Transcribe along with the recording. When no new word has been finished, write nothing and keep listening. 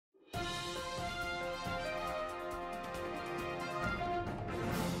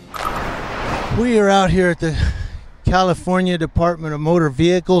We are out here at the California Department of Motor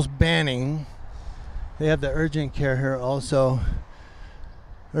Vehicles banning. They have the urgent care here also.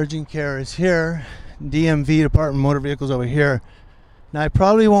 Urgent care is here. DMV, Department of Motor Vehicles, over here. Now I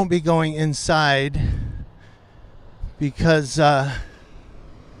probably won't be going inside because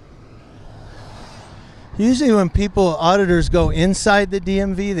usually when auditors go inside the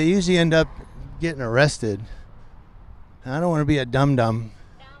DMV, they usually end up getting arrested. I don't want to be a dum-dum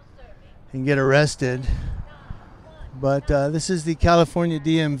and get arrested. But this is the California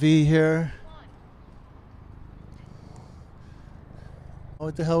DMV here.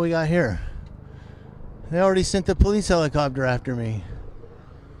 What the hell we got here? They already sent the police helicopter after me.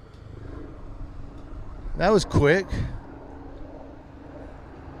 That was quick.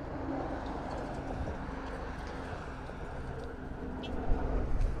 I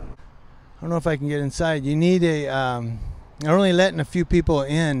don't know if I can get inside. You need they're only letting a few people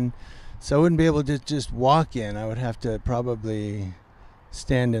in, so I wouldn't be able to just walk in. I would have to probably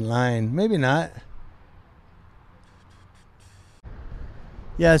stand in line. Maybe not.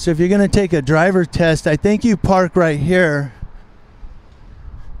 Yeah, so if you're going to take a driver test, I think you park right here.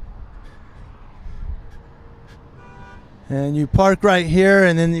 And you park right here,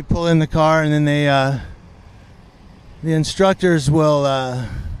 and then you pull in the car, and then the instructors will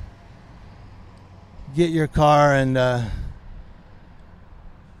get your car, and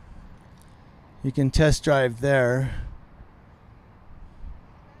you can test drive there.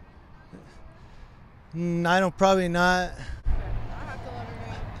 I don't, probably not.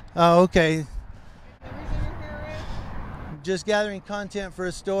 Oh, okay. Just gathering content for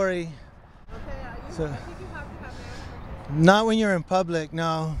a story. Okay, So, I think you have to have an answer. not when you're in public,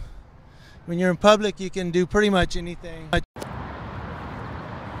 no. When you're in public, you can do pretty much anything.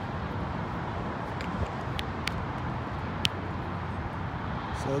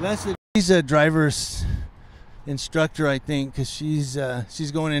 So she's a driver's instructor, I think, because she's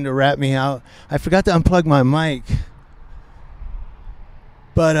going in to rat me out. I forgot to unplug my mic.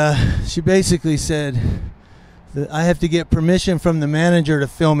 But she basically said that I have to get permission from the manager to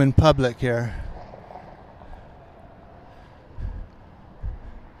film in public here.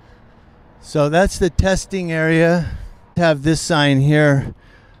 So that's the testing area. I have this sign here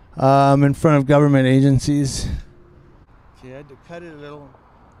in front of government agencies. She had to cut it a little.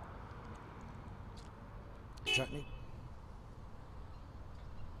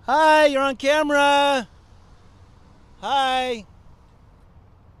 Hi, you're on camera. Hi.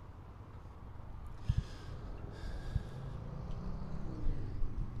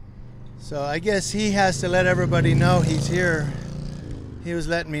 So I guess he has to let everybody know he's here. He was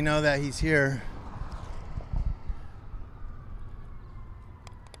letting me know that he's here.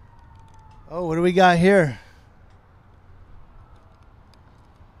 Oh, what do we got here?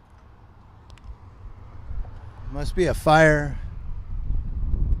 Must be a fire.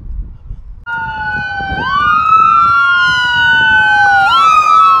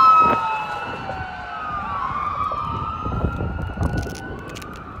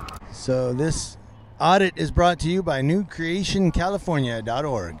 So this audit is brought to you by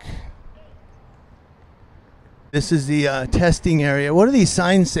newcreationcalifornia.org. This is the testing area. What do these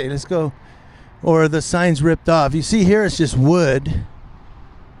signs say? Let's go. Or the signs ripped off. You see here it's just wood.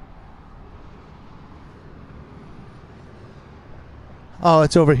 Oh,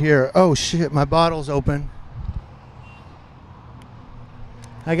 it's over here. Oh shit, my bottle's open.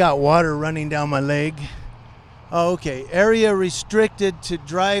 I got water running down my leg. Oh, okay. Area restricted to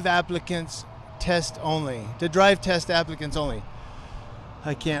drive applicants test only. To drive test applicants only.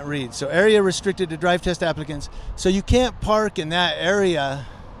 I can't read. So area restricted to drive test applicants. So you can't park in that area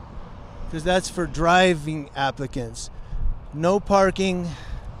because that's for driving applicants. No parking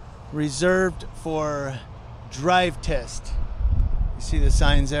reserved for drive test. You see the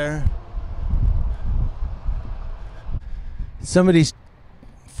signs there? Some of these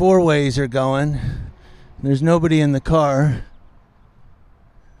four-ways are going. There's nobody in the car.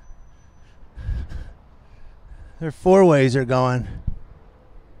 Their four-ways are going.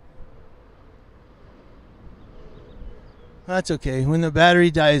 That's okay. When the battery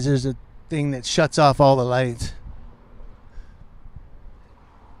dies, there's a thing that shuts off all the lights.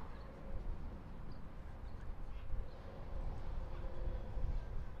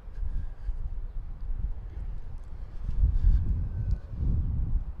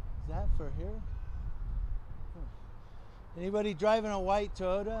 Is that for here? Anybody driving a white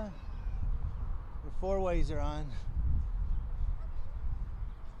Toyota? The four-ways are on.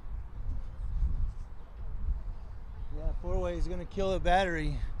 Yeah, four-way is gonna kill a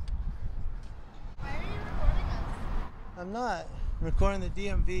battery. Why are you recording us? I'm not. I'm recording the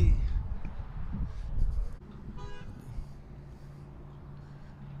DMV.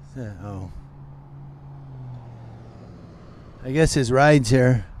 Oh. I guess his ride's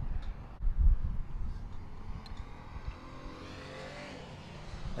here.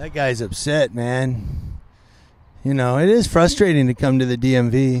 That guy's upset, man. You know, it is frustrating to come to the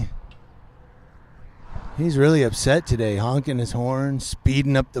DMV. He's really upset today, honking his horn,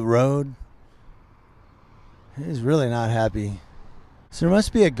 speeding up the road. He's really not happy. So there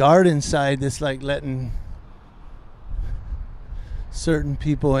must be a guard inside that's like letting certain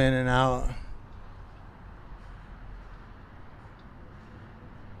people in and out.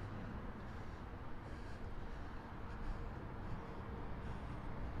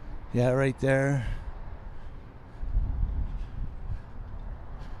 Yeah, right there.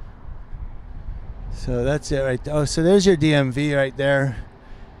 So that's it right there. Oh, so there's your DMV right there.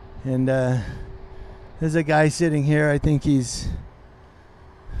 And there's a guy sitting here. I think he's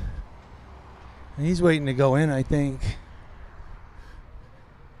waiting to go in, I think.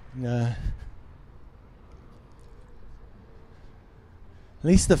 At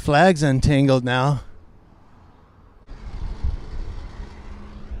least the flag's untangled now.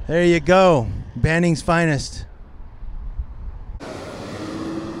 There you go. Banning's finest.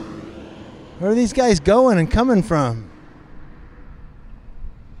 Where are these guys going and coming from?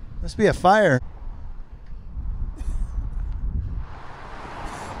 Must be a fire.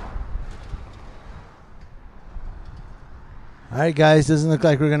 All right, guys, doesn't look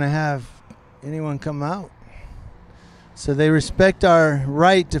like we're going to have anyone come out. So they respect our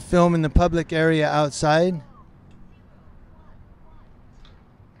right to film in the public area outside.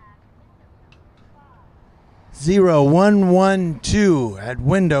 (0112) at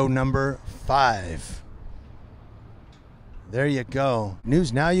window number 5. There you go.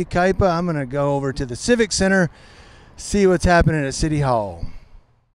 News Now, Yucaipa. I'm going to go over to the Civic Center, see what's happening at City Hall.